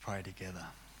pray together.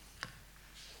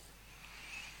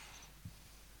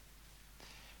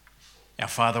 Our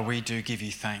Father, we do give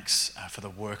you thanks for the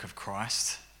work of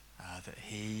Christ, that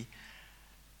he,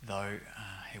 though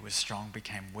he was strong,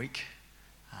 became weak,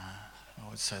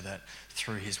 Lord, so that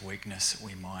through his weakness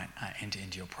we might enter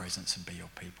into your presence and be your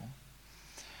people.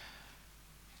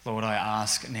 Lord, I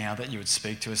ask now that you would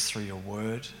speak to us through your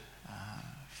word.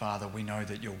 Father, we know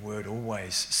that your word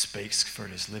always speaks, for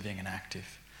it is living and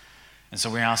active. And so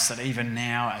we ask that even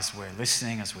now, as we're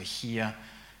listening, as we're here,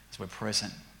 as we're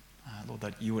present, Lord,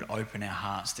 that you would open our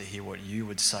hearts to hear what you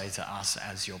would say to us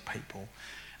as your people.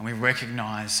 And we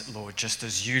recognise, Lord, just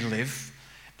as you live,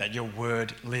 that your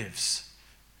word lives.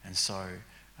 And so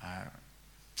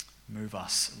move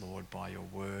us, Lord, by your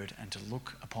word and to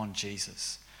look upon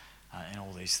Jesus in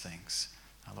all these things.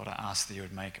 Lord, I ask that you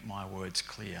would make my words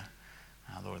clear.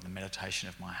 Lord, the meditation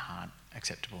of my heart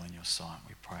acceptable in your sight.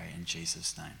 We pray in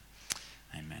Jesus' name.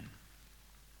 Amen.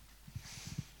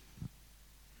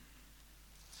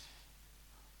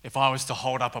 If I was to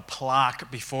hold up a plaque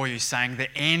before you saying,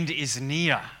 the end is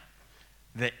near,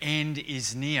 the end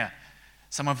is near.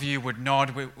 Some of you would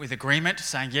nod with agreement,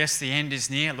 saying, yes, the end is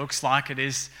near. It looks like it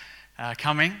is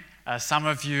coming. Some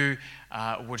of you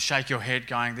would shake your head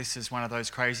going, this is one of those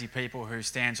crazy people who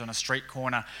stands on a street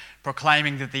corner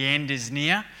proclaiming that the end is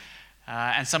near.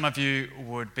 And some of you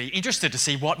would be interested to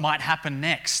see what might happen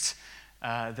next,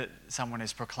 that someone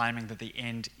is proclaiming that the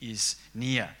end is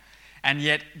near. And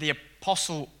yet the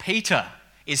Apostle Peter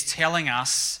is telling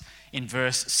us in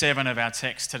verse 7 of our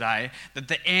text today that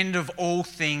the end of all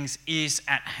things is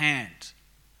at hand.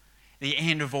 The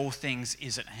end of all things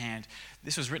is at hand.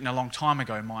 This was written a long time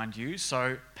ago, mind you.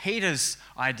 So Peter's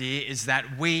idea is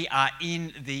that we are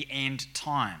in the end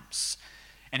times.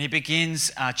 And he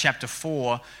begins chapter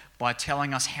 4 by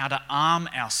telling us how to arm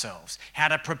ourselves, how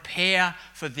to prepare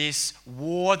for this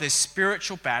war, this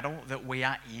spiritual battle that we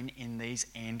are in these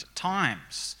end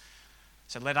times.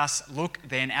 So let us look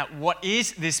then at what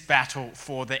is this battle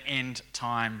for the end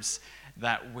times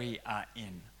that we are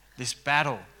in. This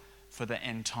battle for the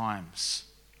end times.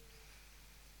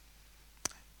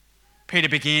 Peter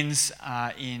begins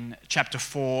in chapter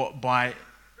 4 by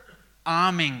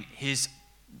arming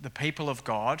the people of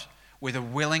God with a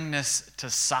willingness to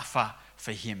suffer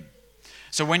for him.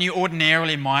 So when you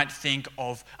ordinarily might think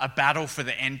of a battle for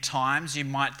the end times, you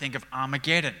might think of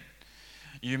Armageddon.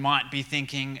 You might be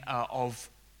thinking of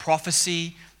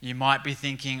prophecy. You might be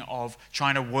thinking of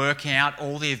trying to work out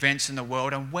all the events in the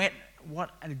world and what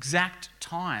exact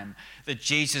time that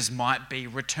Jesus might be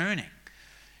returning.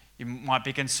 You might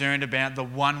be concerned about the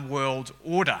one world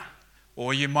order,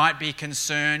 or you might be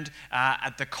concerned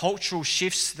at the cultural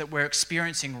shifts that we're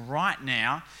experiencing right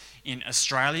now in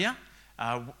Australia.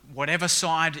 Whatever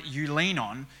side you lean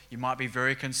on, you might be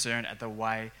very concerned at the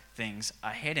way things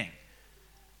are heading.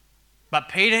 But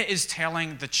Peter is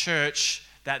telling the church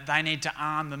that they need to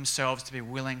arm themselves to be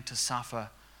willing to suffer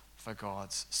for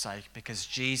God's sake, because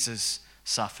Jesus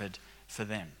suffered for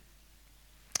them.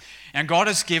 And God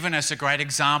has given us a great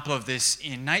example of this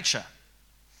in nature.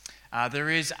 There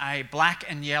is a black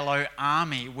and yellow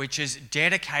army which is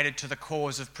dedicated to the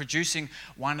cause of producing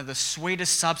one of the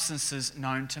sweetest substances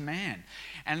known to man.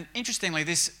 And interestingly,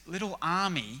 this little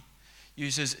army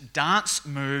uses dance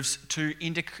moves to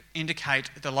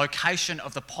indicate the location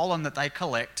of the pollen that they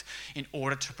collect in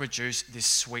order to produce this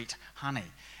sweet honey.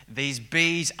 These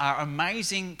bees are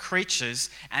amazing creatures,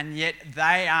 and yet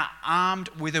they are armed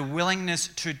with a willingness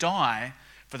to die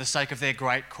for the sake of their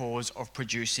great cause of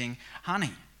producing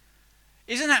honey.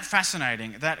 Isn't that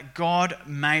fascinating that God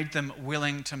made them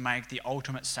willing to make the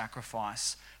ultimate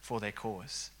sacrifice for their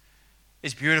cause?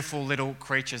 These beautiful little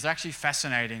creatures are actually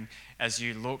fascinating as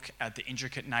you look at the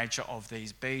intricate nature of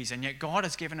these bees, and yet God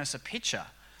has given us a picture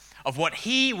of what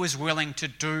he was willing to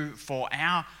do for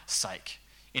our sake,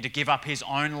 and to give up his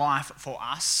own life for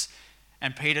us.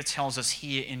 And Peter tells us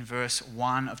here in verse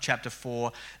 1 of chapter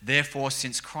 4, therefore,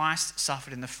 since Christ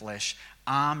suffered in the flesh,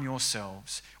 arm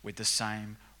yourselves with the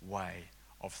same way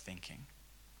of thinking.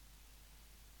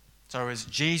 So as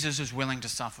Jesus is willing to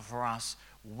suffer for us,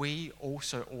 we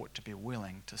also ought to be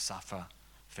willing to suffer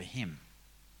for him.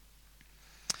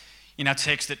 In our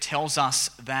text, it tells us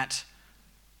that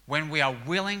when we are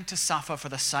willing to suffer for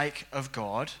the sake of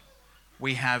God,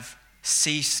 we have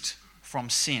ceased from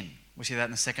sin. We see that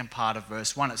in the second part of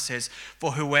verse 1. It says,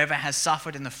 for whoever has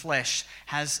suffered in the flesh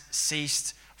has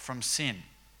ceased from sin.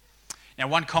 Now,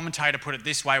 one commentator put it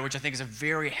this way, which I think is a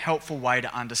very helpful way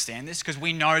to understand this, because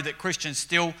we know that Christians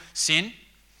still sin,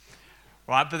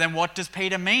 right? But then what does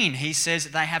Peter mean? He says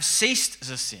they have ceased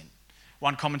to sin.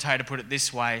 One commentator put it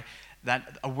this way,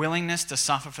 that a willingness to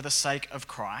suffer for the sake of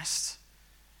Christ,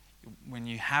 when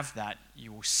you have that,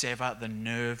 you will sever the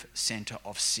nerve center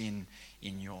of sin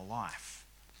in your life.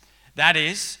 That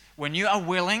is, when you are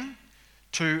willing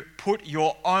to put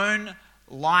your own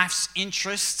life's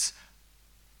interests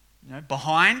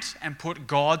behind and put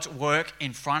God's work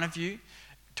in front of you,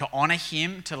 to honor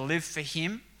Him, to live for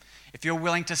Him, if you're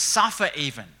willing to suffer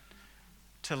even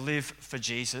to live for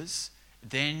Jesus,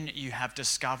 then you have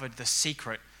discovered the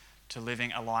secret to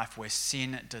living a life where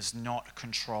sin does not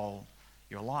control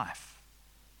your life,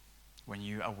 when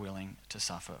you are willing to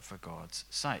suffer for God's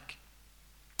sake.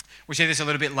 We see this a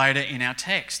little bit later in our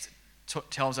text. It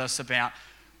tells us about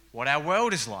what our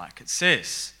world is like. It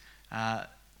says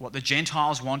what the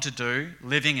Gentiles want to do,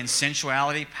 living in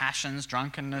sensuality, passions,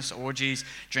 drunkenness, orgies,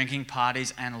 drinking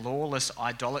parties, and lawless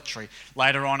idolatry.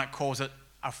 Later on, it calls it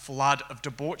a flood of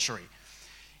debauchery.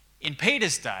 In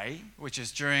Peter's day, which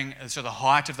is during sort of the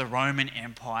height of the Roman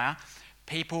Empire,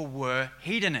 people were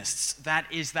hedonists. That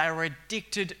is, they were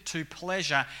addicted to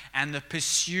pleasure and the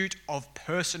pursuit of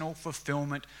personal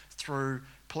fulfillment through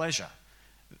pleasure.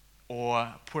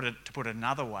 Or to put it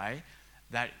another way,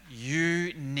 that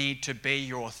you need to be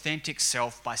your authentic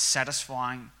self by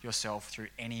satisfying yourself through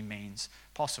any means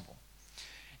possible.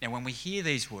 Now, when we hear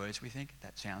these words, we think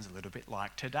that sounds a little bit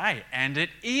like today, and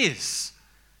it is.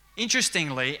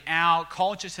 Interestingly, our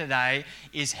culture today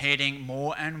is heading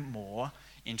more and more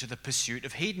into the pursuit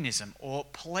of hedonism or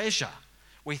pleasure.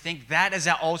 We think that is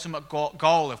our ultimate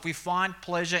goal. If we find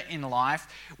pleasure in life,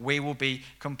 we will be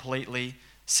completely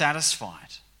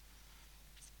satisfied.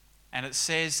 And it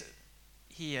says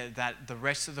here that the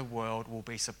rest of the world will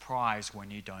be surprised when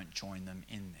you don't join them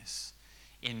in this,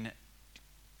 in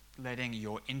letting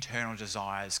your internal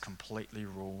desires completely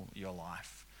rule your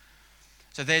life.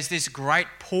 So there's this great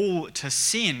pull to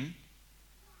sin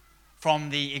from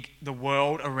the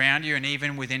world around you and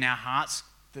even within our hearts,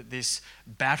 that this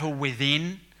battle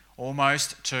within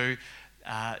almost to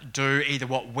do either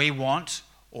what we want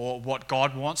or what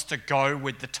God wants, to go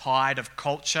with the tide of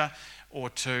culture or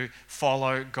to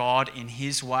follow God in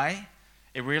His way.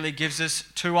 It really gives us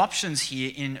two options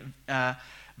here in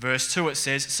verse 2. It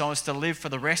says, so as to live for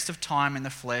the rest of time in the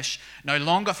flesh, no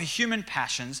longer for human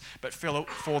passions, but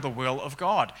for the will of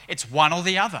God. It's one or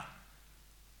the other.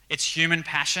 It's human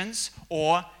passions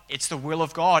or it's the will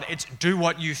of God. It's do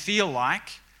what you feel like,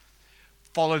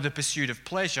 follow the pursuit of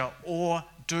pleasure, or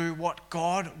do what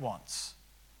God wants.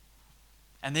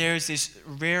 And there is this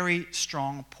very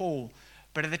strong pull.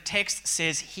 But the text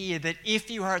says here that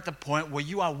if you are at the point where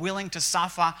you are willing to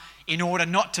suffer in order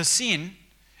not to sin,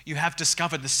 you have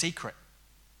discovered the secret.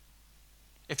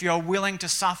 If you are willing to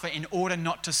suffer in order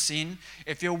not to sin,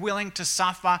 if you're willing to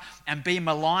suffer and be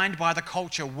maligned by the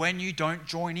culture when you don't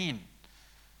join in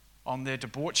on their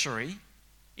debauchery,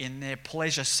 in their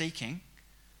pleasure seeking,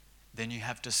 then you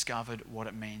have discovered what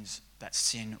it means that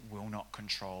sin will not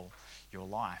control your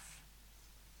life.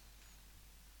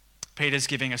 Peter's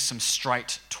giving us some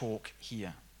straight talk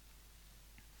here.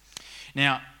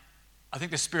 Now, I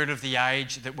think the spirit of the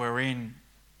age that we're in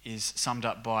is summed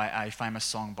up by a famous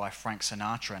song by Frank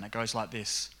Sinatra, and it goes like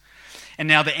this. And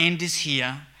now the end is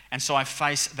here, and so I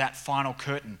face that final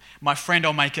curtain. My friend,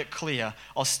 I'll make it clear.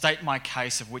 I'll state my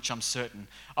case, of which I'm certain.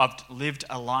 I've lived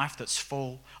a life that's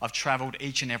full. I've travelled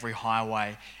each and every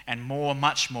highway, and more,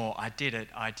 much more. I did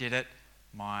it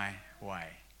my way.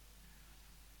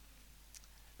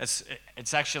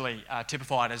 It's actually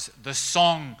typified as the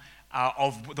song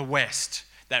of the West,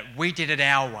 that we did it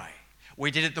our way. We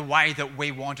did it the way that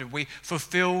we wanted. We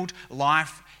fulfilled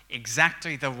life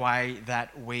exactly the way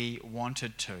that we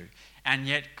wanted to. And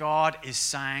yet God is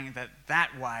saying that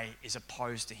that way is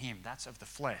opposed to Him. That's of the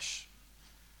flesh.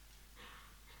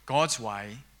 God's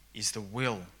way is the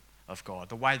will of God.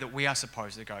 The way that we are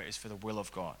supposed to go is for the will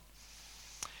of God.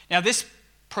 Now, this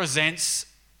presents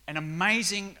an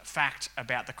amazing fact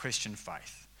about the Christian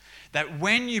faith, that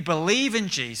when you believe in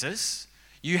Jesus,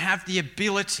 you have the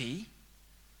ability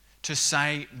to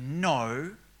say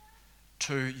no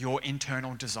to your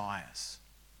internal desires.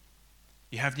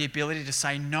 You have the ability to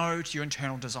say no to your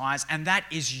internal desires, and that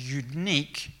is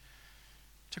unique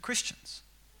to Christians,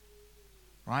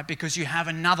 right? Because you have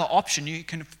another option. You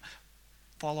can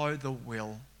follow the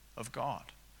will of God.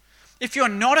 If you're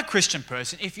not a Christian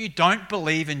person, if you don't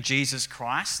believe in Jesus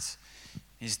Christ,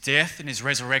 His death and His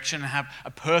resurrection, and have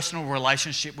a personal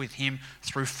relationship with Him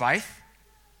through faith,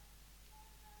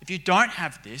 if you don't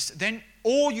have this, then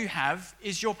all you have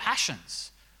is your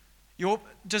passions, your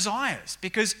desires.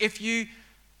 Because if you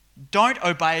don't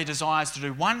obey your desires to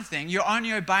do one thing, you're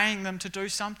only obeying them to do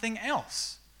something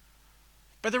else.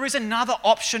 But there is another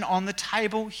option on the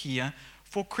table here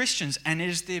for Christians, and it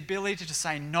is the ability to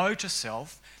say no to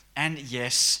self and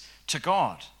yes to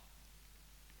God.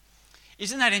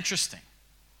 Isn't that interesting?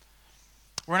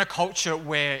 We're in a culture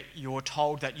where you're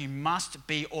told that you must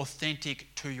be authentic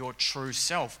to your true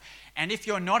self. And if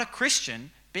you're not a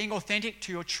Christian, being authentic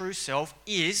to your true self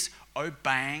is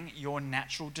obeying your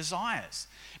natural desires.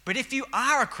 But if you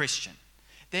are a Christian,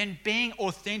 then being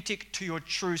authentic to your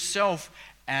true self,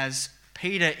 as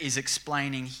Peter is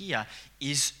explaining here,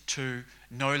 is to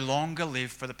no longer live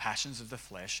for the passions of the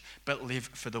flesh, but live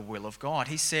for the will of God.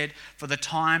 He said, for the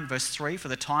time, verse 3, for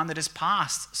the time that is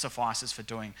past suffices for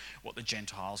doing what the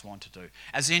Gentiles want to do.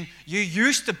 As in, you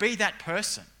used to be that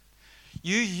person.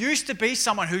 You used to be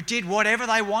someone who did whatever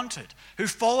they wanted, who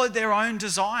followed their own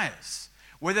desires,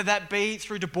 whether that be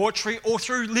through debauchery or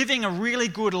through living a really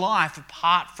good life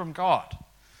apart from God.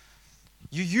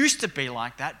 You used to be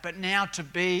like that, but now to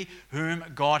be whom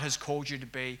God has called you to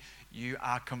be, you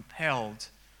are compelled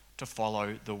to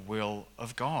follow the will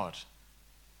of God.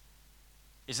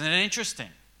 Isn't it interesting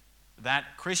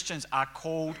that Christians are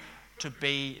called to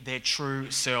be their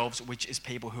true selves, which is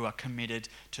people who are committed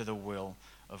to the will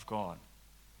of God?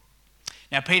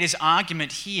 Now, Peter's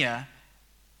argument here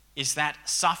is that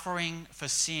suffering for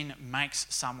sin makes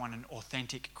someone an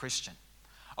authentic Christian.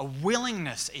 A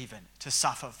willingness even to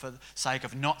suffer for the sake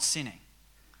of not sinning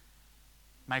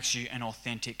makes you an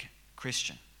authentic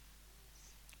Christian.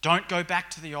 Don't go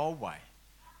back to the old way,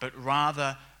 but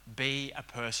rather be a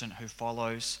person who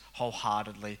follows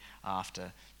wholeheartedly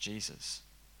after Jesus.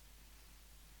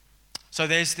 So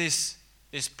there's this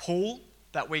pull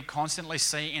that we constantly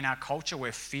see in our culture.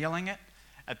 We're feeling it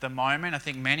at the moment. I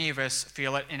think many of us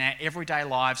feel it in our everyday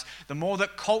lives. The more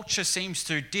that culture seems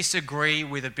to disagree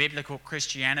with a biblical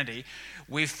Christianity,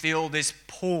 we feel this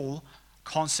pull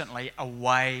constantly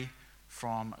away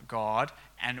from God,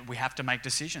 and we have to make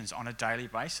decisions on a daily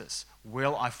basis.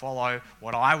 Will I follow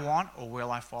what I want, or will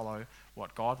I follow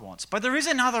what God wants? But there is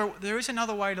another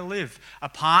way to live.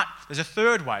 There's a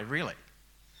third way, really.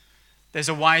 There's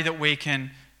a way that we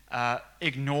can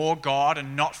ignore God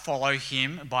and not follow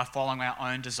Him by following our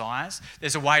own desires.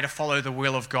 There's a way to follow the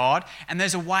will of God, and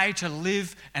there's a way to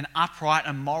live an upright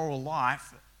and moral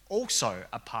life also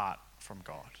apart from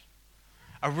God.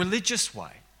 A religious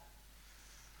way.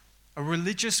 A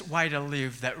religious way to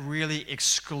live that really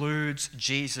excludes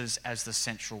Jesus as the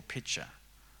central picture.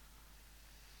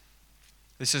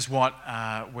 This is what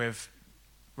we've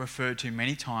referred to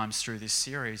many times through this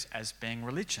series as being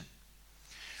religion.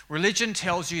 Religion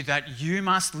tells you that you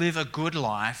must live a good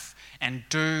life and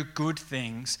do good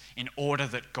things in order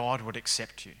that God would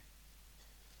accept you.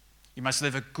 You must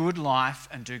live a good life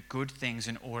and do good things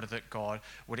in order that God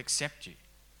would accept you.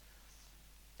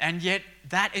 And yet,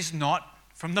 that is not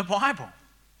from the Bible.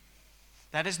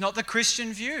 That is not the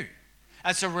Christian view.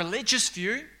 That's a religious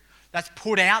view that's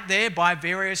put out there by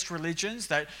various religions,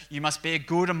 that you must be a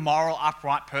good and moral,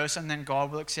 upright person, then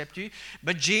God will accept you.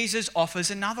 But Jesus offers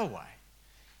another way.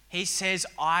 He says,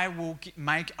 I will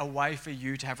make a way for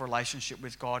you to have a relationship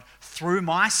with God through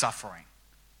my suffering,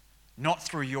 not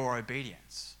through your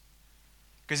obedience.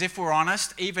 Because if we're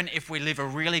honest, even if we live a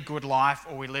really good life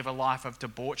or we live a life of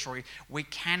debauchery, we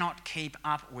cannot keep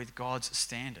up with God's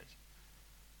standard.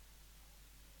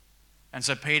 And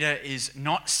so Peter is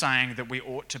not saying that we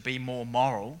ought to be more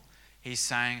moral. He's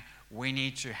saying we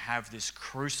need to have this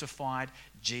crucified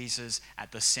Jesus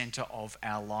at the center of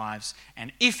our lives.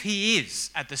 And if He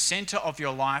is at the center of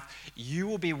your life, you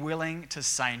will be willing to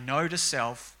say no to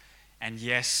self and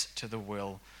yes to the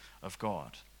will of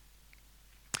God.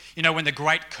 You know, when the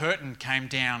Great Curtain came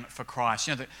down for Christ,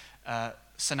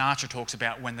 Sinatra talks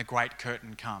about when the Great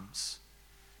Curtain comes,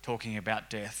 talking about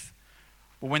death.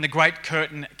 Well, when the Great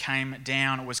Curtain came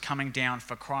down, it was coming down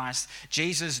for Christ,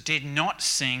 Jesus did not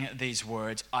sing these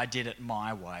words, I did it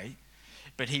my way,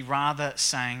 but He rather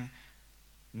sang,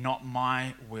 not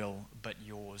my will, but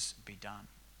yours be done.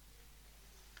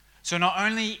 So not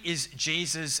only is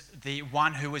Jesus the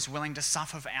one who was willing to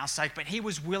suffer for our sake, but He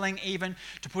was willing even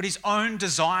to put His own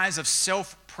desires of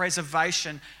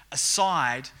self-preservation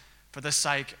aside for the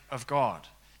sake of God.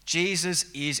 Jesus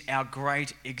is our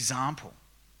great example.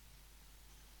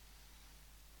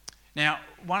 Now,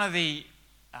 one of the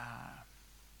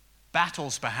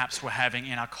battles perhaps we're having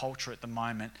in our culture at the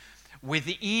moment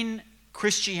within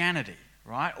Christianity,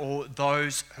 right, or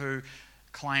those who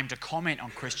claim to comment on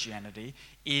Christianity,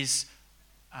 is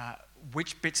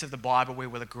which bits of the Bible we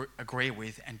will agree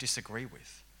with and disagree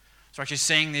with. So we're actually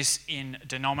seeing this in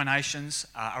denominations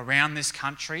around this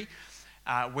country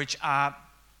which are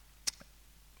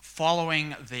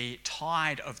following the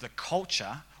tide of the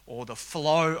culture or the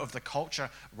flow of the culture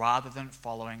rather than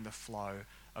following the flow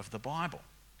of the Bible.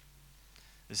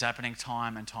 This is happening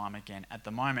time and time again at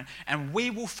the moment. And we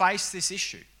will face this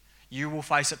issue. You will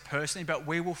face it personally, but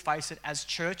we will face it as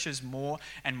churches more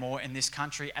and more in this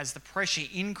country as the pressure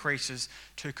increases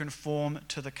to conform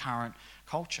to the current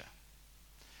culture.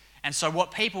 And so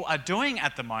what people are doing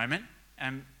at the moment,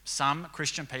 and some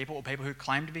Christian people or people who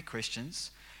claim to be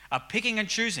Christians, are picking and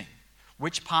choosing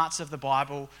which parts of the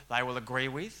Bible they will agree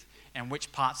with and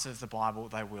which parts of the Bible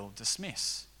they will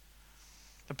dismiss.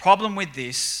 The problem with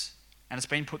this, and it's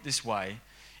been put this way,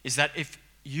 is that if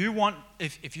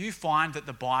you find that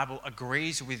the Bible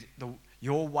agrees with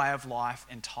your way of life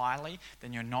entirely,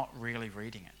 then you're not really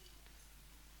reading it.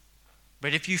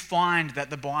 But if you find that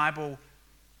the Bible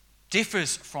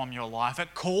differs from your life,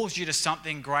 it calls you to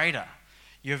something greater,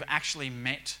 you've actually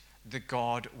met the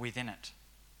God within it.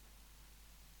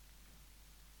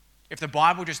 If the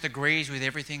Bible just agrees with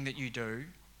everything that you do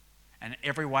and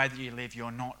every way that you live,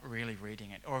 you're not really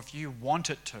reading it. Or if you want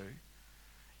it to,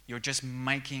 you're just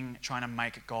trying to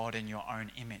make God in your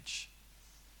own image.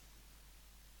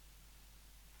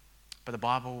 But the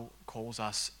Bible calls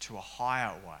us to a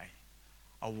higher way,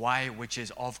 a way which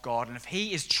is of God. And if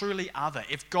He is truly other,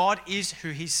 if God is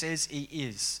who He says He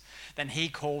is, then He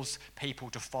calls people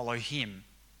to follow Him,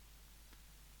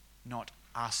 not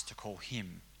us to call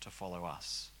Him to follow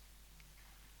us.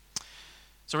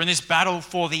 So in this battle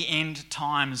for the end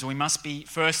times, we must be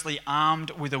firstly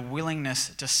armed with a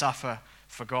willingness to suffer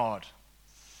for God.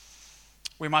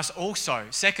 We must also,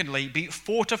 secondly, be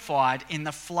fortified in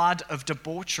the flood of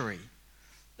debauchery.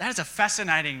 That is a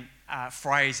fascinating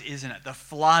phrase, isn't it? The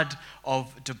flood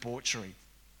of debauchery.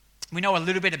 We know a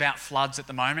little bit about floods at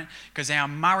the moment because our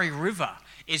Murray River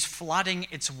is flooding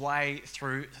its way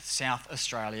through South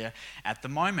Australia at the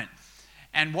moment.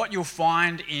 And what you'll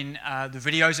find in the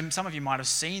videos, and some of you might have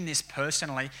seen this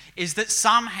personally, is that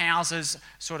some houses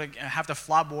sort of have the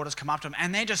floodwaters come up to them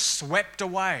and they're just swept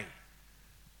away.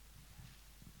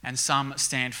 And some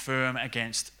stand firm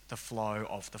against the flow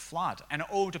of the flood. And it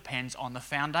all depends on the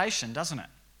foundation, doesn't it?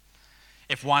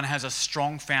 If one has a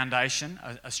strong foundation,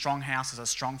 a strong house has a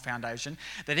strong foundation,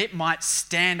 that it might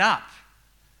stand up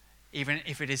even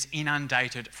if it is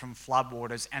inundated from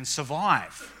floodwaters and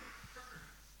survive.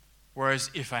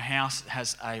 Whereas if a house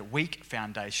has a weak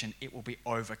foundation, it will be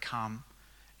overcome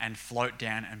and float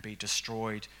down and be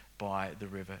destroyed by the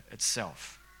river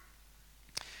itself.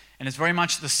 And it's very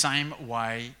much the same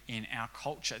way in our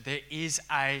culture. There is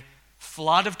a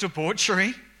flood of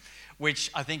debauchery,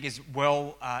 which I think is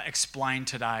well explained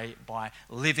today by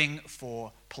living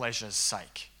for pleasure's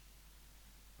sake.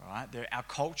 Right? Our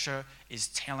culture is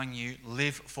telling you,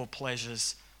 live for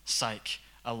pleasure's sake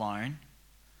alone.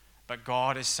 But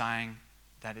God is saying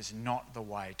that is not the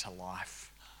way to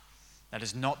life. That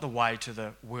is not the way to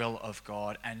the will of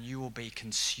God, and you will be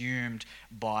consumed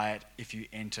by it if you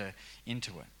enter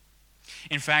into it.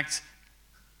 In fact,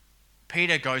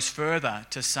 Peter goes further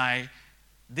to say,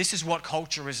 this is what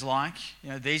culture is like.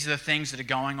 These are the things that are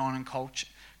going on in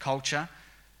culture,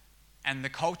 and the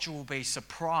culture will be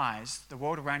surprised, the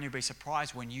world around you will be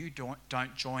surprised when you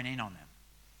don't join in on them.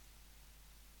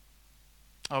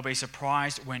 I'll be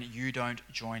surprised when you don't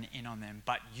join in on them,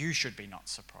 but you should be not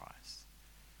surprised.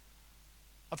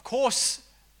 Of course,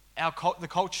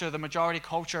 the majority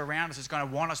culture around us is going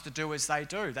to want us to do as they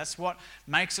do. That's what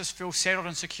makes us feel settled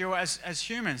and secure as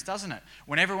humans, doesn't it?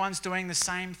 When everyone's doing the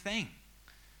same thing.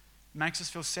 It makes us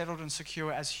feel settled and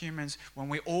secure as humans when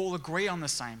we all agree on the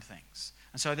same things.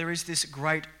 And so there is this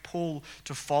great pull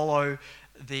to follow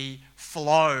the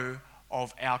flow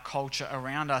of our culture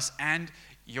around us, and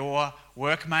your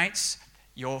workmates,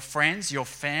 your friends, your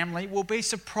family will be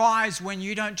surprised when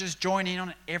you don't just join in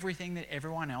on everything that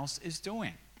everyone else is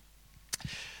doing.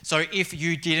 So if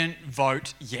you didn't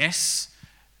vote yes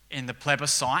in the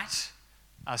plebiscite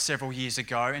several years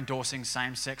ago endorsing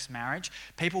same-sex marriage,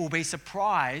 people will be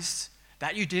surprised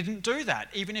that you didn't do that,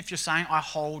 even if you're saying, I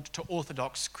hold to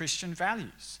orthodox Christian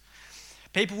values.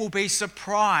 People will be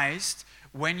surprised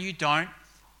when you don't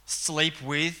sleep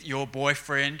with your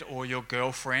boyfriend or your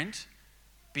girlfriend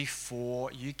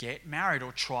before you get married,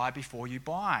 or try before you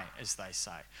buy, as they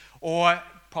say. Or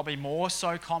probably more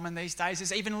so common these days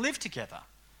is even live together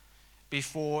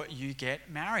before you get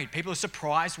married. People are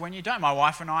surprised when you don't. My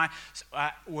wife and I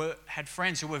had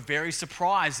friends who were very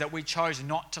surprised that we chose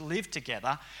not to live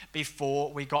together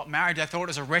before we got married. They thought it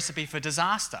was a recipe for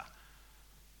disaster.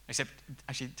 Except,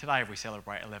 actually, today we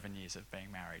celebrate 11 years of being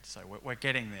married, so we're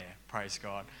getting there, praise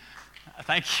God.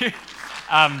 Thank you.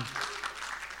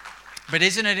 But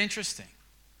isn't it interesting?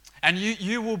 And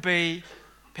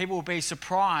people will be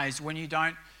surprised when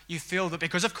you feel that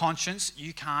because of conscience,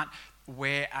 you can't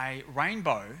wear a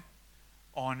rainbow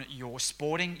on your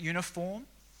sporting uniform,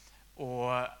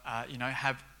 or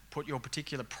have put your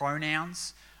particular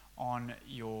pronouns on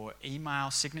your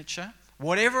email signature.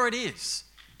 Whatever it is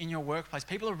in your workplace,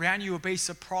 people around you will be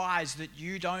surprised that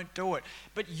you don't do it.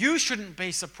 But you shouldn't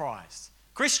be surprised.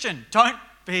 Christian, don't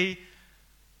be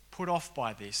put off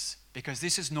by this, because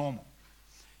this is normal.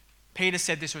 Peter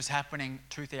said this was happening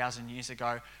 2,000 years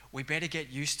ago. We better get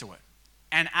used to it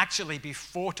and actually be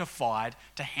fortified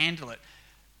to handle it.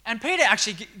 And Peter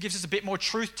actually gives us a bit more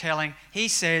truth-telling. He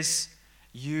says,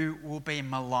 you will be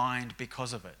maligned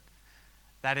because of it.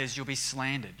 That is, you'll be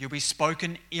slandered. You'll be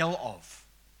spoken ill of.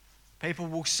 People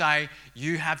will say,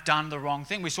 you have done the wrong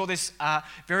thing. We saw this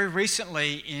very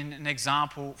recently in an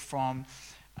example from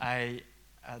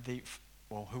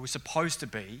who was supposed to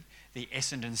be the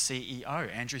Essendon CEO,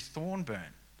 Andrew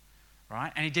Thornburn,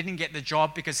 right? And he didn't get the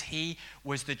job because he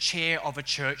was the chair of a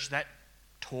church that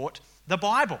taught the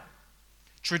Bible.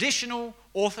 Traditional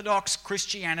Orthodox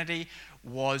Christianity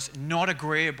was not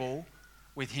agreeable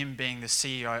with him being the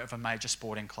CEO of a major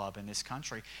sporting club in this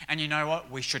country. And you know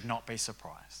what? We should not be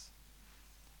surprised.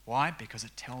 Why? Because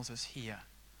it tells us here,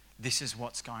 this is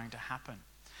what's going to happen.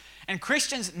 And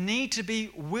Christians need to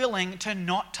be willing to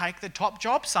not take the top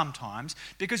job sometimes,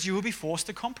 because you will be forced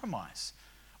to compromise.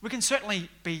 We can certainly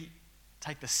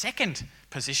take the second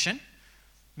position,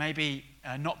 maybe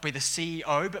not be the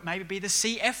CEO, but maybe be the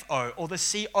CFO or the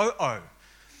COO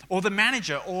or the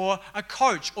manager or a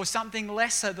coach or something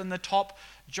lesser than the top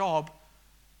job,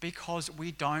 because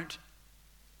we don't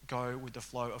go with the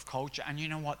flow of culture. And you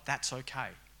know what? That's okay.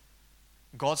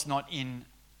 God's not in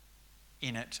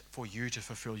it for you to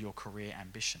fulfill your career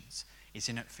ambitions. He's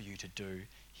in it for you to do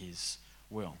his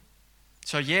will.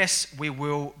 So yes, we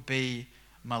will be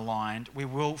maligned. We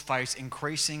will face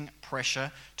increasing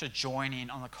pressure to join in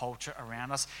on the culture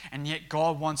around us. And yet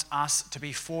God wants us to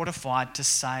be fortified to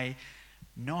say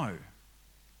no.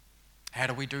 How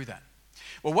do we do that?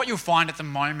 Well, what you'll find at the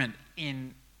moment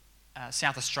in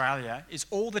South Australia is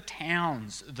all the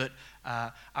towns that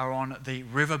are on the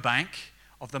riverbank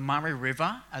of the Murray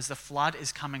River, as the flood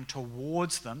is coming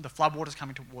towards them, the floodwater is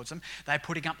coming towards them, they're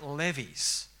putting up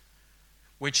levees,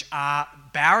 which are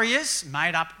barriers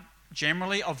made up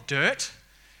generally of dirt,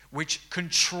 which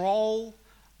control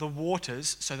the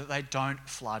waters so that they don't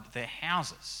flood their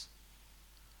houses.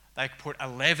 They put a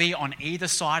levee on either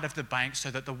side of the bank so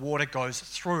that the water goes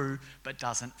through but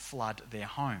doesn't flood their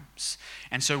homes.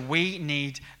 And so we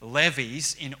need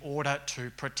levees in order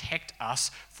to protect us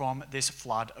from this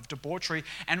flood of debauchery.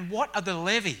 And what are the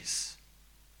levees?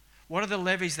 What are the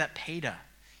levees that Peter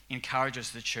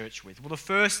encourages the church with? Well, the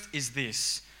first is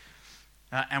this,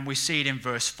 and we see it in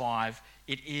verse 5.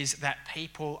 It is that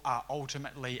people are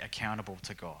ultimately accountable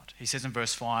to God. He says in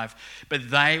verse 5, but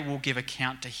they will give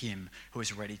account to him who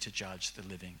is ready to judge the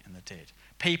living and the dead.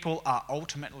 People are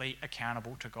ultimately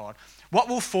accountable to God. What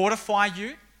will fortify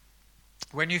you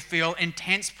when you feel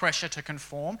intense pressure to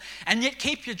conform and yet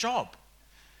keep your job?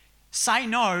 Say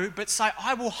no, but say,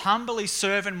 I will humbly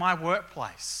serve in my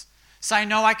workplace. Say,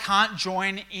 no, I can't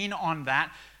join in on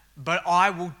that, but I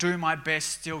will do my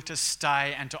best still to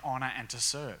stay and to honour and to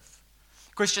serve.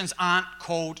 Christians aren't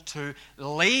called to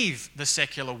leave the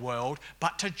secular world,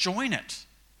 but to join it.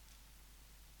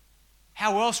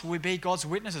 How else will we be God's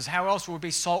witnesses? How else will we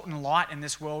be salt and light in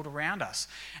this world around us?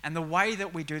 And the way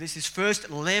that we do this is first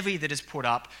levee that is put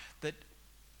up that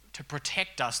to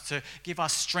protect us, to give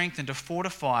us strength and to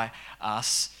fortify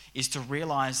us, is to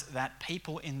realise that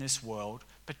people in this world,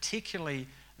 particularly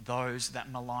those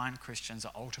that malign Christians,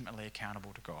 are ultimately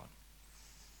accountable to God.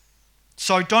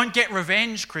 So don't get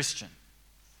revenge, Christian.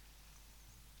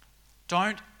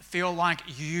 Don't feel like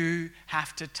you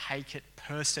have to take it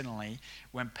personally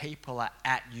when people are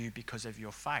at you because of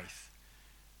your faith,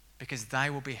 because they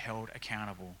will be held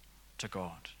accountable to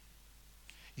God.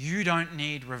 You don't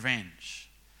need revenge,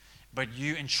 but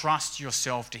you entrust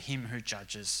yourself to him who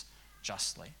judges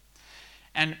justly.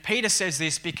 And Peter says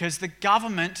this because the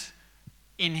government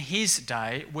in his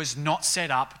day was not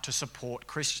set up to support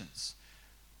Christians.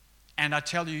 And I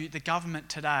tell you, the government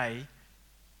today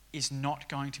is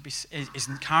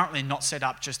currently not set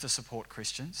up just to support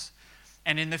Christians.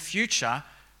 And in the future,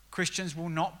 Christians will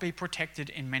not be protected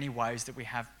in many ways that we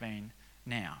have been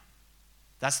now.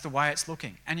 That's the way it's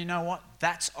looking. And you know what?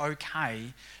 That's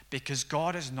okay, because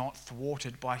God is not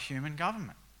thwarted by human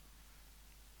government.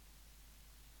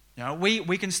 You know,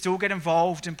 we can still get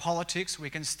involved in politics. We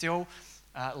can still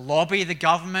lobby the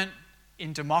government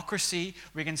in democracy.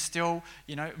 We can still,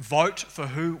 vote for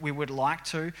who we would like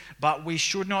to, but we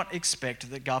should not expect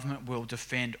that government will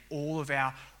defend all of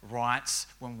our rights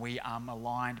when we are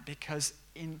maligned, because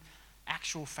in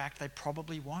actual fact, they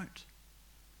probably won't.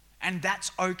 And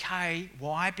that's okay.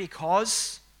 Why?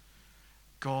 Because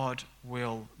God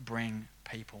will bring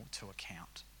people to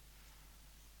account.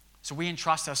 So we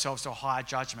entrust ourselves to a higher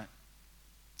judgment.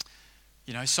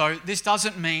 So this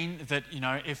doesn't mean that,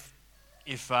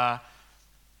 if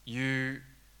you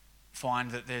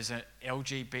find that there's an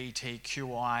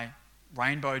LGBTQI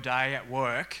rainbow day at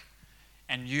work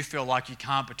and you feel like you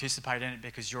can't participate in it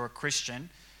because you're a Christian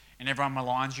and everyone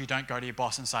maligns you, don't go to your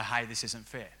boss and say, hey, this isn't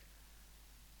fair.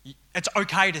 It's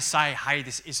okay to say, hey,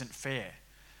 this isn't fair.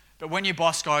 But when your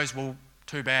boss goes, well,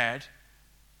 too bad,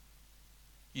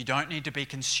 you don't need to be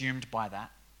consumed by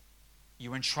that.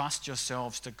 You entrust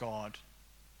yourselves to God,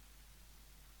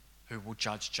 who will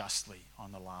judge justly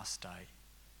on the last day.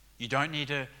 You don't need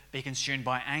to be consumed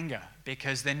by anger,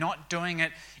 because they're not doing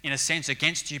it in a sense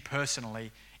against you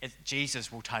personally.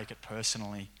 Jesus will take it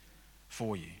personally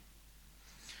for you.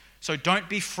 So don't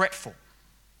be fretful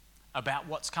about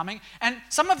what's coming. And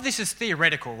some of this is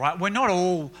theoretical, right? We're not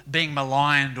all being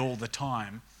maligned all the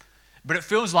time, but it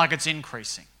feels like it's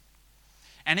increasing.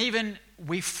 And even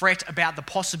we fret about the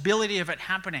possibility of it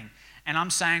happening. And I'm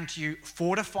saying to you,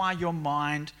 fortify your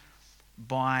mind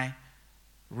by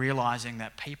realizing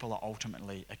that people are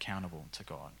ultimately accountable to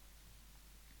God.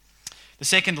 The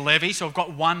second levy, so I've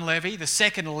got one levy. The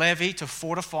second levy to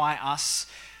fortify us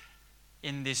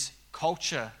in this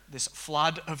culture, this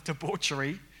flood of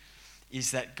debauchery,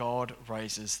 is that God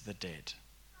raises the dead.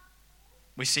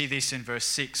 We see this in verse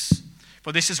 6.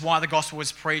 For this is why the gospel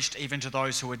was preached even to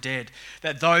those who are dead,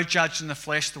 that though judged in the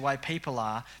flesh the way people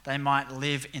are, they might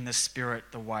live in the spirit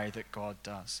the way that God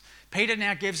does. Peter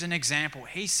now gives an example.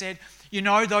 He said,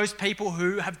 those people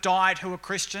who have died who are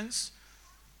Christians?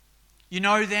 You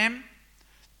know them?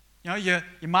 Your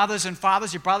mothers and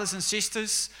fathers, your brothers and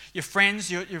sisters, your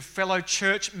friends, your fellow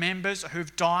church members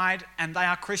who've died and they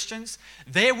are Christians.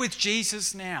 They're with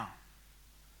Jesus now.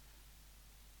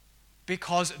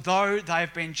 Because though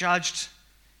they've been judged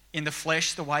in the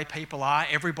flesh the way people are,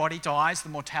 everybody dies, the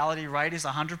mortality rate is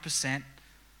 100%,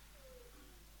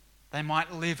 they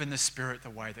might live in the spirit the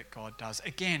way that God does.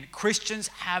 Again, Christians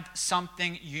have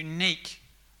something unique,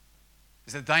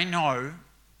 is that they know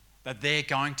that they're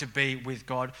going to be with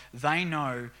God. They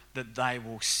know that they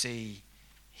will see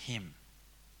Him.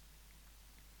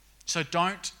 So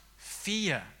don't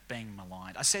fear being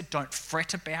maligned. I said don't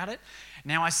fret about it.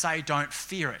 Now I say don't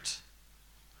fear it.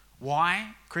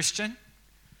 Why, Christian?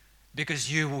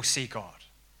 Because you will see God.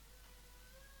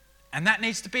 And that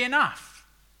needs to be enough.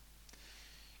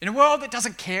 In a world that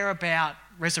doesn't care about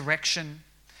resurrection,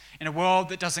 in a world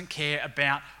that doesn't care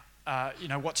about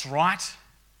what's right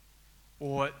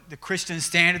or the Christian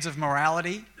standards of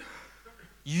morality,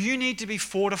 you need to be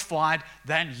fortified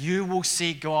that you will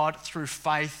see God through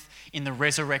faith in the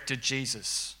resurrected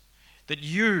Jesus. That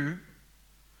you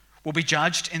will be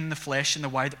judged in the flesh in the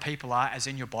way that people are, as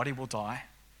in your body will die.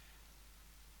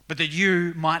 But that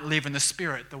you might live in the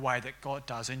spirit the way that God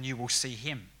does, and you will see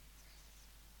Him.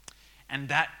 And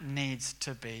that needs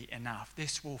to be enough.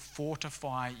 This will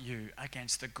fortify you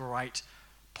against the great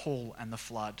pull and the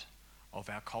flood of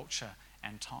our culture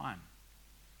and time.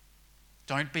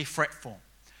 Don't be fretful.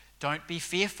 Don't be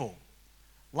fearful.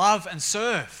 Love and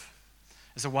serve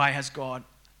as the way as God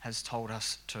has told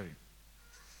us to.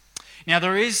 Now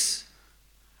there is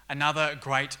another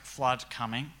great flood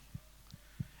coming,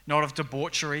 not of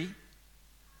debauchery,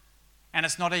 and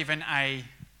it's not even a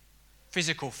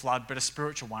physical flood, but a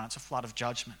spiritual one. It's a flood of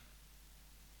judgment.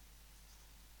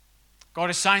 God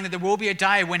is saying that there will be a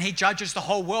day when He judges the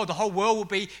whole world. The whole world will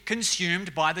be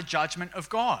consumed by the judgment of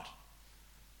God.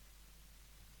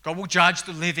 God will judge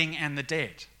the living and the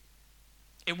dead.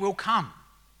 It will come.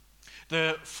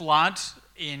 The flood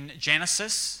in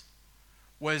Genesis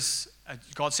was,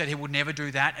 God said He would never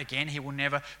do that again. He will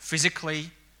never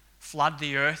physically flood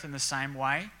the earth in the same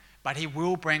way, but He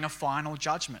will bring a final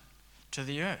judgment to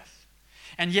the earth.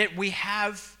 And yet we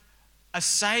have a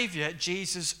Saviour,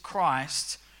 Jesus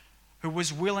Christ, who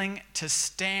was willing to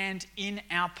stand in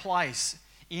our place,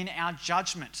 in our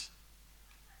judgment,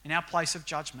 in our place of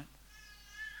judgment,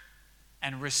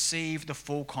 and receive the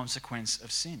full consequence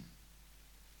of sin.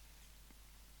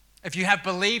 If you have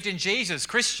believed in Jesus,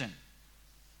 Christian,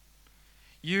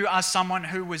 you are someone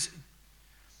who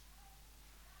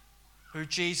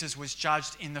Jesus was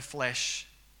judged in the flesh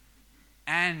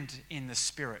and in the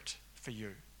spirit for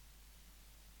you.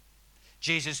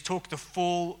 Jesus took the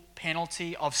full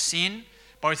penalty of sin,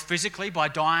 both physically by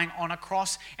dying on a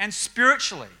cross and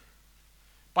spiritually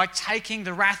by taking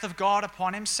the wrath of God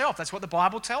upon Himself. That's what the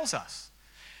Bible tells us.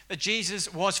 That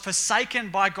Jesus was forsaken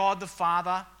by God the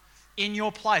Father in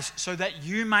your place so that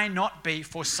you may not be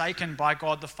forsaken by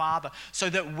God the Father, so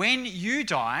that when you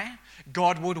die,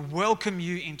 God would welcome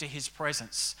you into his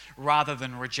presence rather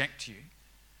than reject you.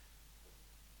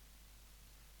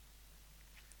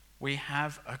 We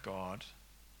have a God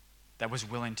that was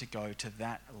willing to go to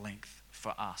that length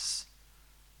for us.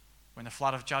 When the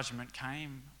flood of judgment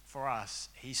came for us,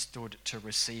 he stood to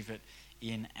receive it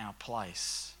in our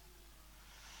place.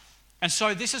 And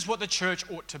so this is what the church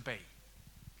ought to be.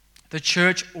 The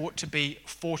church ought to be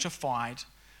fortified,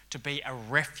 to be a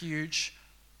refuge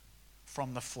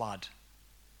from the flood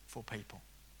for people.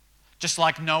 Just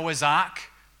like Noah's Ark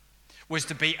was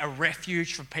to be a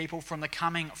refuge for people from the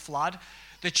coming flood,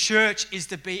 the church is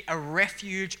to be a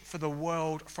refuge for the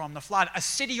world from the flood. A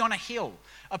city on a hill,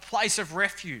 a place of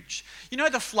refuge. You know,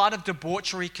 the flood of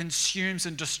debauchery consumes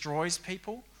and destroys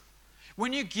people.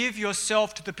 When you give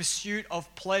yourself to the pursuit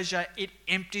of pleasure, it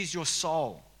empties your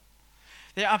soul.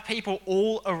 There are people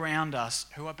all around us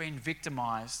who are being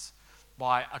victimized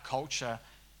by a culture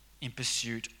in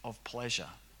pursuit of pleasure.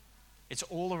 It's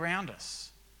all around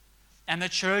us. And the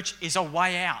church is a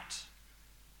way out.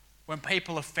 When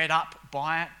people are fed up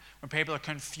by it, when people are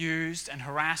confused and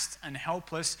harassed and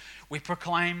helpless, we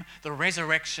proclaim the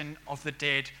resurrection of the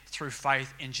dead through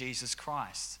faith in Jesus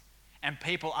Christ. And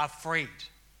people are freed.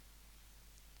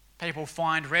 People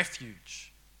find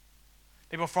refuge.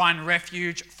 People find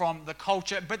refuge from the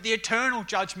culture, but the eternal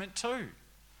judgment too.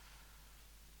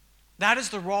 That is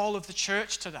the role of the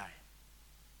church today,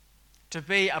 to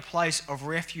be a place of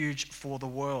refuge for the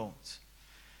world.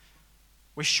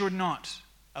 We should not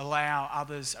allow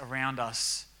others around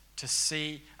us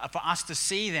for us to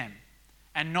see them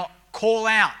and not call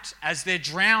out as they're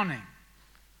drowning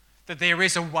that there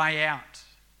is a way out.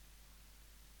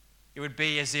 It would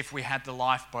be as if we had the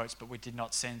lifeboats, but we did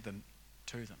not send them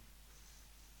to them.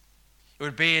 It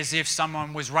would be as if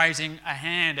someone was raising a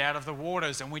hand out of the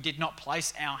waters and we did not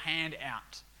place our hand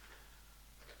out.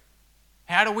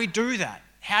 How do we do that?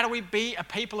 How do we be a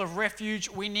people of refuge?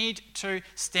 We need to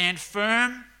stand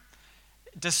firm,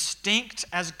 distinct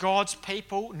as God's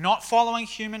people, not following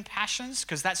human passions,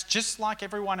 because that's just like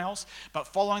everyone else, but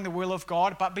following the will of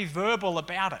God, but be verbal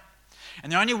about it.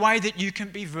 And the only way that you can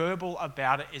be verbal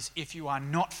about it is if you are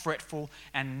not fretful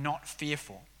and not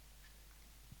fearful.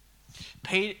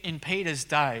 In Peter's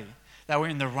day, they were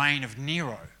in the reign of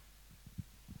Nero.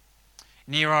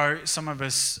 Nero, some of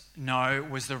us know,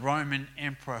 was the Roman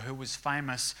emperor who was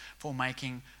famous for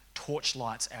making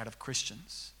torchlights out of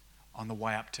Christians on the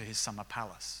way up to his summer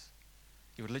palace.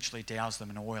 He would literally douse them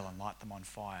in oil and light them on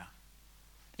fire.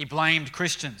 He blamed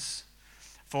Christians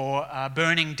for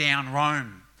burning down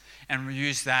Rome and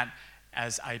used that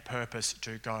as a purpose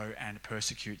to go and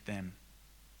persecute them.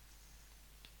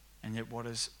 And yet what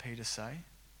does Peter say?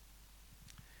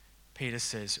 Peter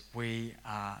says we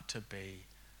are to be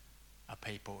a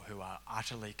people who are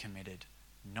utterly committed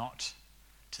not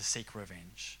to seek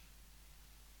revenge,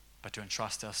 but to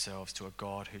entrust ourselves to a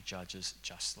God who judges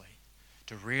justly,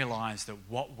 to realize that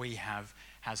what we have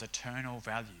has eternal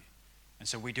value. And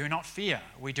so we do not fear,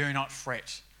 we do not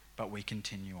fret, but we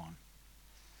continue on.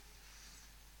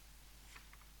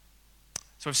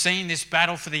 So we've seen this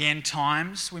battle for the end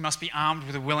times. We must be armed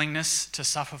with a willingness to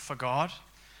suffer for God.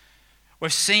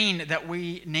 We've seen that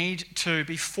we need to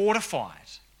be fortified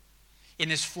in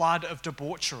this flood of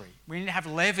debauchery. We need to have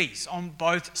levees on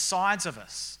both sides of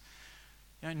us,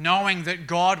 knowing that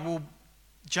God will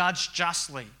judge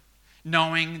justly,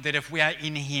 knowing that if we are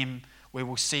in him, we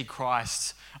will see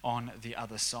Christ on the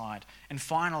other side. And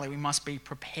finally, we must be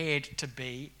prepared to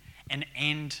be an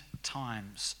end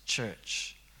times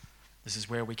church. This is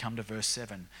where we come to verse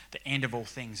 7. The end of all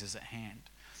things is at hand.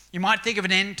 You might think of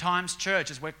an end times church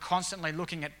as we're constantly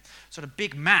looking at sort of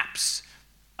big maps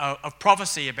of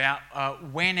prophecy about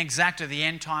when exactly the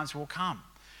end times will come.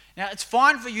 Now, it's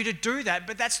fine for you to do that,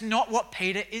 but that's not what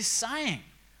Peter is saying.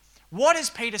 What is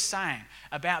Peter saying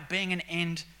about being an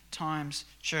end times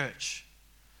church?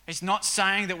 He's not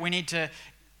saying that we need to,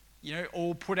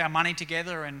 all put our money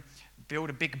together and build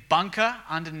a big bunker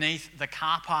underneath the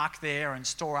car park there and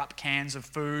store up cans of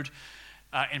food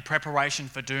in preparation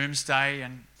for doomsday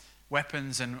and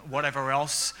weapons and whatever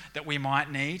else that we might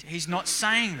need. He's not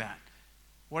saying that.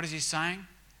 What is he saying?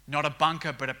 Not a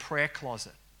bunker, but a prayer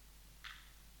closet.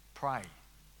 Pray.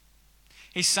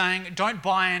 He's saying don't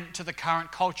buy into the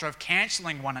current culture of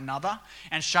cancelling one another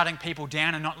and shutting people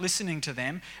down and not listening to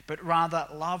them, but rather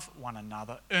love one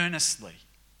another earnestly.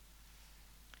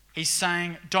 He's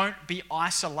saying don't be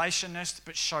isolationist,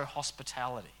 but show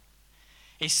hospitality.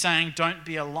 He's saying don't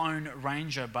be a lone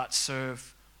ranger, but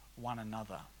serve one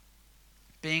another.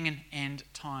 Being an end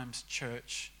times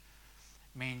church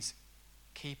means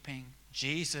keeping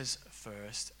Jesus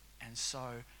first and so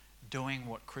doing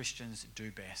what Christians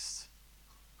do best,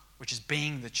 which is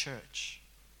being the church.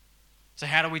 So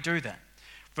how do we do that?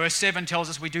 Verse 7 tells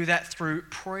us we do that through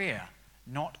prayer,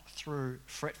 not through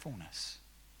fretfulness.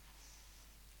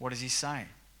 What does he say?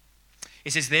 He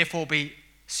says, therefore be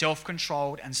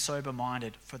self-controlled and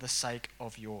sober-minded for the sake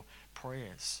of your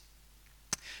prayers.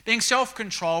 Being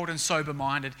self-controlled and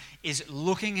sober-minded is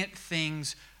looking at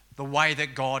things the way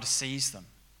that God sees them.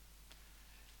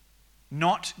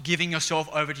 Not giving yourself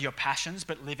over to your passions,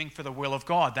 but living for the will of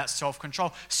God. That's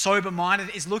self-control.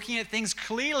 Sober-minded is looking at things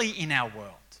clearly in our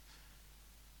world.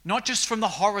 Not just from the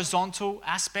horizontal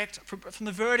aspect, but from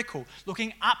the vertical,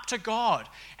 looking up to God.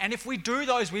 And if we do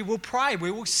those, we will pray.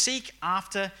 We will seek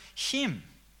after Him.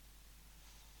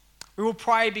 We will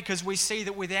pray because we see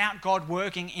that without God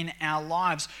working in our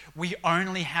lives, we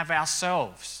only have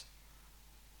ourselves.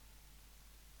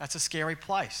 That's a scary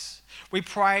place. We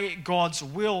pray God's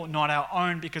will, not our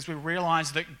own, because we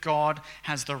realize that God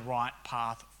has the right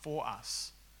path for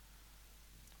us.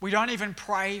 We don't even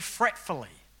pray fretfully.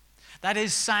 That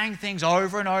is saying things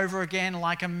over and over again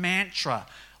like a mantra,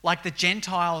 like the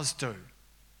Gentiles do.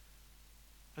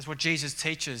 That's what Jesus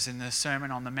teaches in the Sermon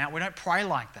on the Mount. We don't pray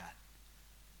like that.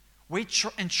 We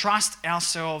entrust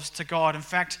ourselves to God. In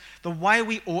fact, the way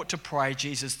we ought to pray,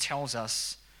 Jesus tells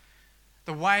us,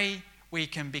 the way we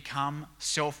can become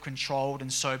self-controlled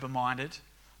and sober-minded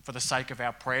for the sake of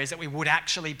our prayers, that we would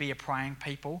actually be a praying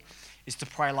people, is to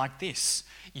pray like this: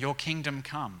 your kingdom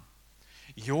come,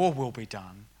 your will be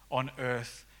done on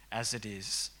earth as it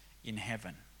is in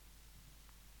heaven.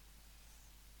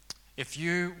 If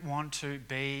you want to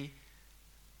be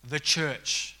the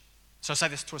church, so I say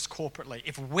this to us corporately,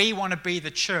 if we want to be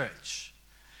the church,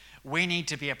 we need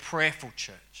to be a prayerful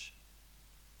church.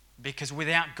 Because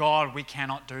without God, we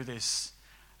cannot do this,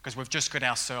 because we've just got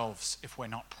ourselves if we're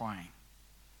not praying.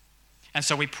 And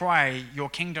so we pray, your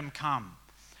kingdom come,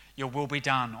 your will be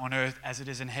done on earth as it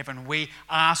is in heaven. We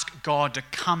ask God to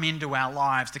come into our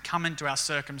lives, to come into our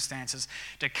circumstances,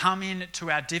 to come into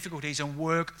our difficulties and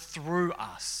work through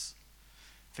us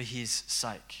for His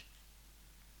sake.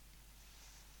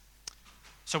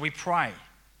 So we pray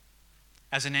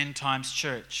as an end times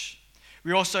church.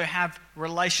 We also have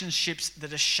relationships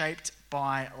that are shaped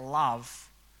by love,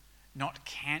 not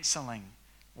cancelling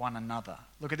one another.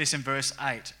 Look at this in verse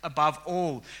 8. Above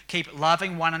all, keep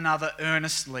loving one another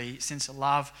earnestly, since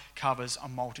love covers a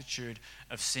multitude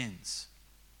of sins.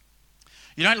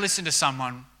 You don't listen to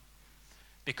someone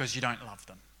because you don't love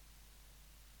them,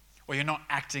 or you're not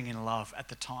acting in love at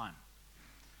the time.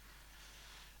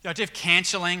 The idea of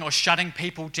cancelling or shutting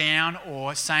people down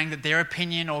or saying that their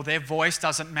opinion or their voice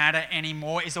doesn't matter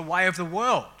anymore is a way of the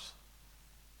world.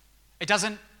 It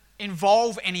doesn't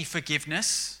involve any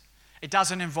forgiveness. It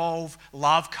doesn't involve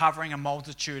love covering a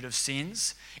multitude of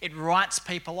sins. It writes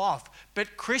people off.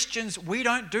 But Christians, we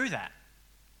don't do that,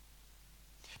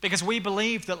 because we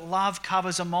believe that love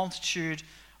covers a multitude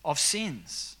of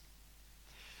sins.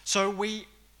 So we,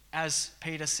 as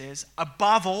Peter says,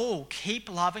 above all, keep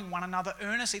loving one another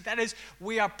earnestly. That is,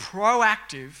 we are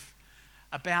proactive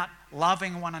about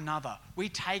loving one another. We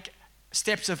take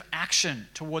steps of action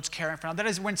towards caring for another. That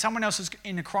is, when someone else is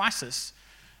in a crisis,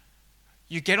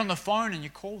 you get on the phone and you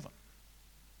call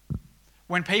them.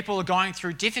 When people are going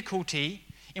through difficulty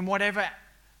in whatever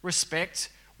respect,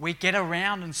 we get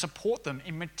around and support them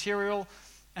in material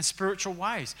and spiritual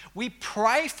ways. We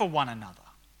pray for one another.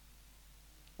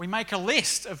 We make a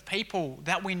list of people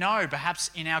that we know,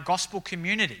 perhaps in our gospel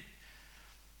community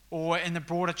or in the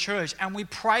broader church, and we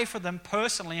pray for them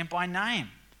personally and by name.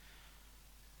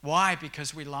 Why?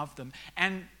 Because we love them.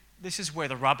 And this is where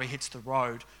the rubber hits the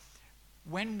road.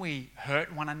 When we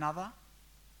hurt one another,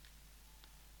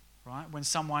 right? When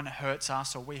someone hurts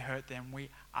us or we hurt them, we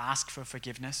ask for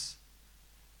forgiveness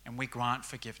and we grant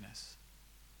forgiveness.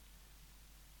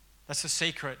 That's the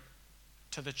secret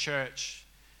to the church,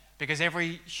 because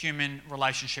every human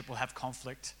relationship will have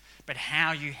conflict, but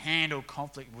how you handle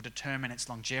conflict will determine its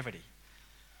longevity.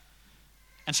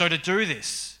 And so to do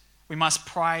this, we must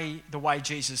pray the way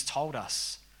Jesus told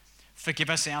us. Forgive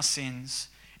us our sins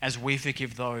as we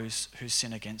forgive those who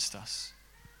sin against us.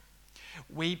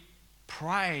 We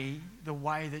pray the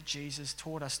way that Jesus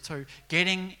taught us to,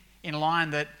 getting in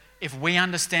line that if we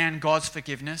understand God's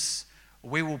forgiveness,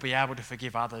 we will be able to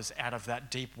forgive others out of that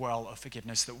deep well of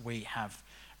forgiveness that we have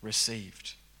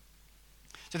received.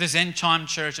 So this end-time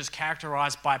church is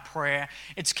characterized by prayer.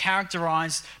 It's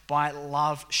characterized by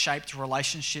love-shaped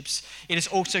relationships. It is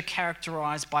also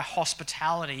characterized by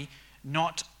hospitality,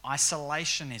 not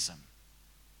isolationism.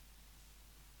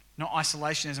 not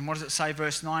isolationism. What does it say,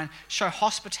 verse 9? Show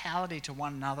hospitality to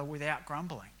one another without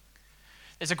grumbling.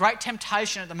 There's a great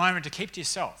temptation at the moment to keep to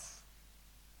yourself.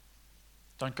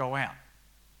 Don't go out.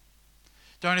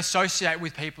 Don't associate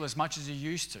with people as much as you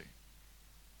used to.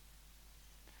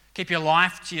 Keep your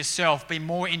life to yourself. Be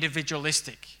more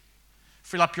individualistic.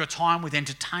 Fill up your time with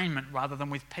entertainment rather than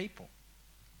with people.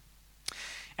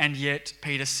 And yet,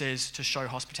 Peter says to show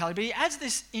hospitality. But he adds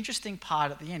this interesting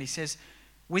part at the end. He says,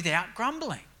 without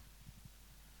grumbling.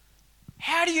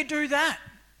 How do you do that?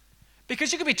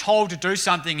 Because you can be told to do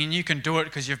something and you can do it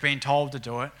because you've been told to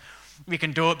do it. You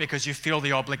can do it because you feel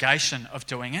the obligation of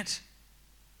doing it.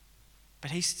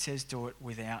 But he says do it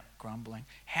without grumbling.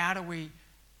 How do we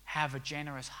have a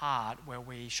generous heart where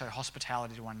we show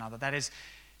hospitality to one another? That is,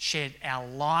 share our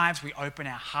lives, we open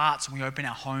our hearts and we open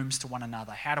our homes to one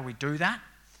another. How do we do that?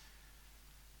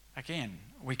 Again,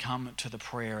 we come to the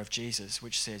prayer of Jesus,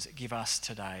 which says, give us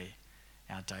today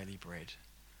our daily bread.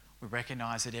 We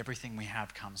recognize that everything we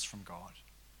have comes from God.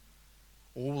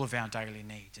 All of our daily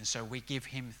needs. And so we give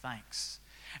him thanks.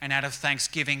 And out of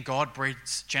thanksgiving, God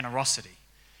breeds generosity.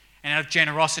 And out of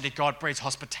generosity, God breeds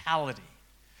hospitality.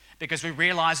 Because we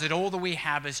realize that all that we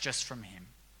have is just from him.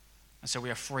 And so we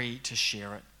are free to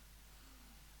share it.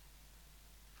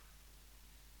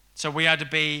 So we are to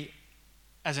be,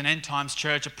 as an end times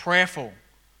church, a prayerful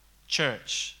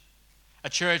church. A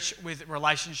church with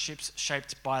relationships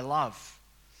shaped by love.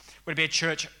 We're to be a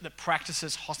church that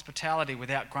practices hospitality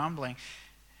without grumbling.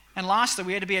 And lastly,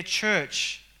 we are to be a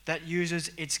church that uses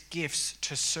its gifts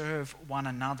to serve one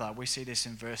another. We see this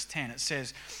in verse 10. It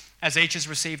says, as each has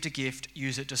received a gift,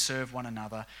 use it to serve one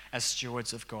another as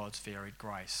stewards of God's varied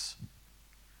grace.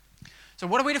 So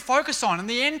what are we to focus on in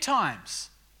the end times?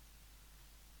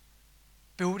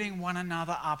 Building one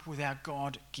another up with our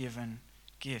God-given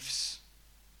gifts.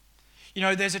 You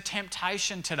know, there's a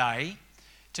temptation today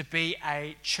to be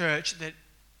a church that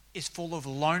is full of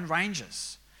lone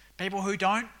rangers. People who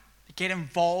don't get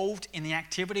involved in the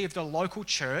activity of the local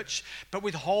church, but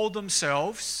withhold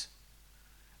themselves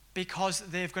because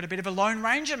they've got a bit of a lone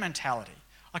ranger mentality.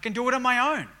 I can do it on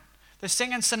my own. They're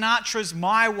singing Sinatra's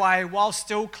My Way while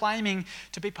still claiming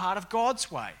to be part of God's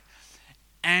way.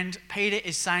 And Peter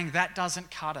is saying that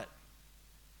doesn't cut it.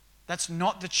 That's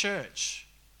not the church.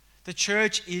 The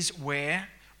church is where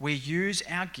we use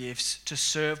our gifts to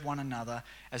serve one another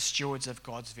as stewards of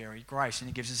God's varied grace. And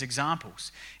he gives us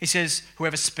examples. He says,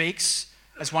 whoever speaks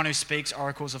as one who speaks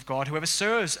oracles of God, whoever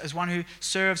serves as one who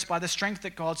serves by the strength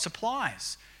that God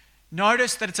supplies.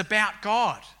 Notice that it's about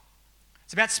God.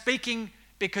 It's about speaking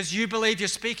because you believe you're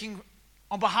speaking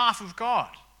on behalf of God.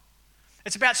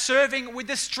 It's about serving with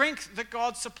the strength that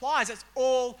God supplies. It's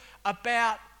all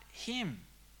about him.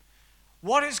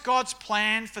 What is God's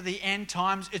plan for the end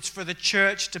times? It's for the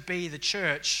church to be the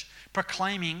church,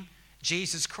 proclaiming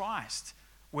Jesus Christ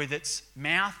with its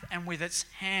mouth and with its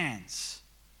hands.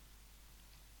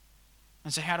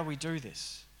 And so how do we do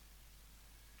this?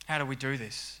 How do we do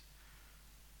this?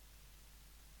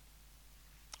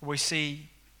 We see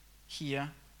here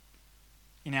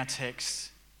in our text,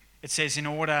 it says, in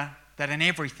order that in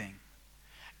everything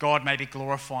God may be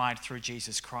glorified through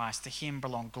Jesus Christ. To him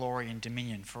belong glory and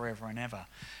dominion forever and ever.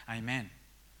 Amen.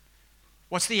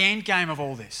 What's the end game of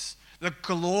all this? The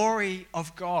glory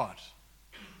of God.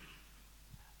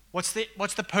 What's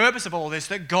the purpose of all this?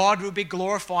 That God will be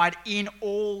glorified in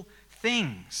all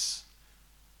things.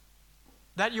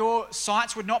 That your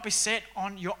sights would not be set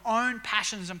on your own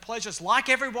passions and pleasures like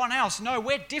everyone else. No,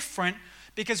 we're different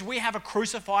because we have a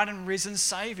crucified and risen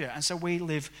Saviour. And so we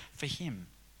live for him.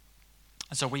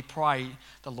 And so we pray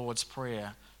the Lord's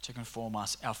Prayer to conform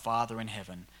us. Our Father in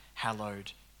heaven,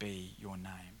 hallowed be your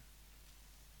name.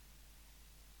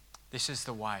 This is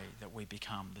the way that we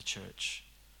become the church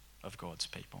of God's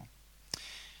people.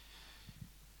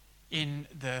 In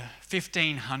the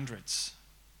 1500s,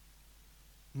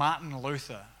 Martin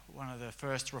Luther, one of the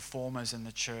first reformers in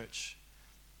the church,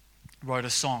 wrote a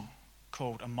song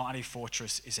called A Mighty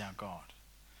Fortress is Our God.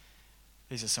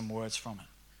 These are some words from it.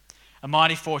 A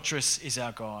mighty fortress is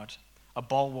our God, a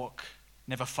bulwark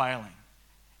never failing,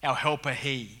 our helper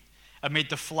he,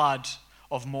 amid the flood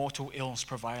of mortal ills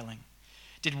prevailing.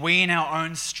 Did we in our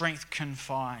own strength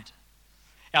confide,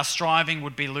 our striving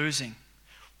would be losing,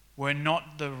 were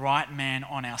not the right man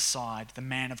on our side, the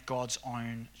man of God's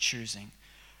own choosing.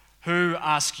 Who,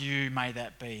 ask you, may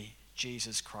that be?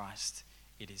 Jesus Christ,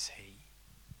 it is he.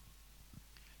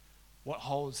 What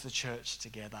holds the church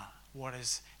together? What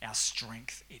is our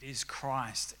strength? It is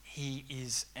Christ. He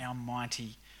is our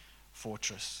mighty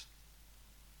fortress.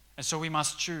 And so we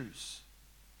must choose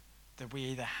that we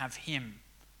either have him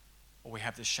or we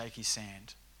have the shaky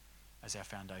sand as our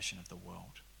foundation of the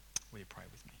world. Will you pray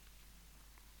with me?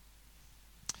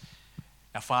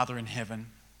 Our Father in heaven,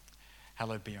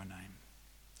 hallowed be your name.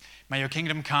 May your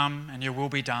kingdom come and your will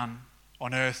be done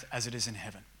on earth as it is in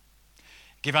heaven.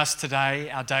 Give us today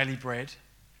our daily bread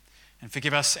and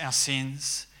forgive us our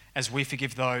sins as we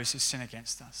forgive those who sin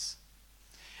against us.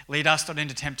 Lead us not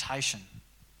into temptation,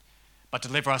 but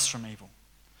deliver us from evil.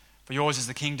 For yours is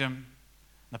the kingdom,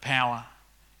 the power,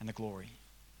 and the glory,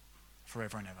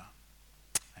 forever and ever.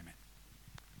 Amen.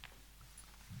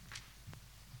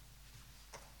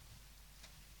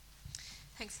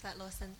 Thanks for that, Lawson.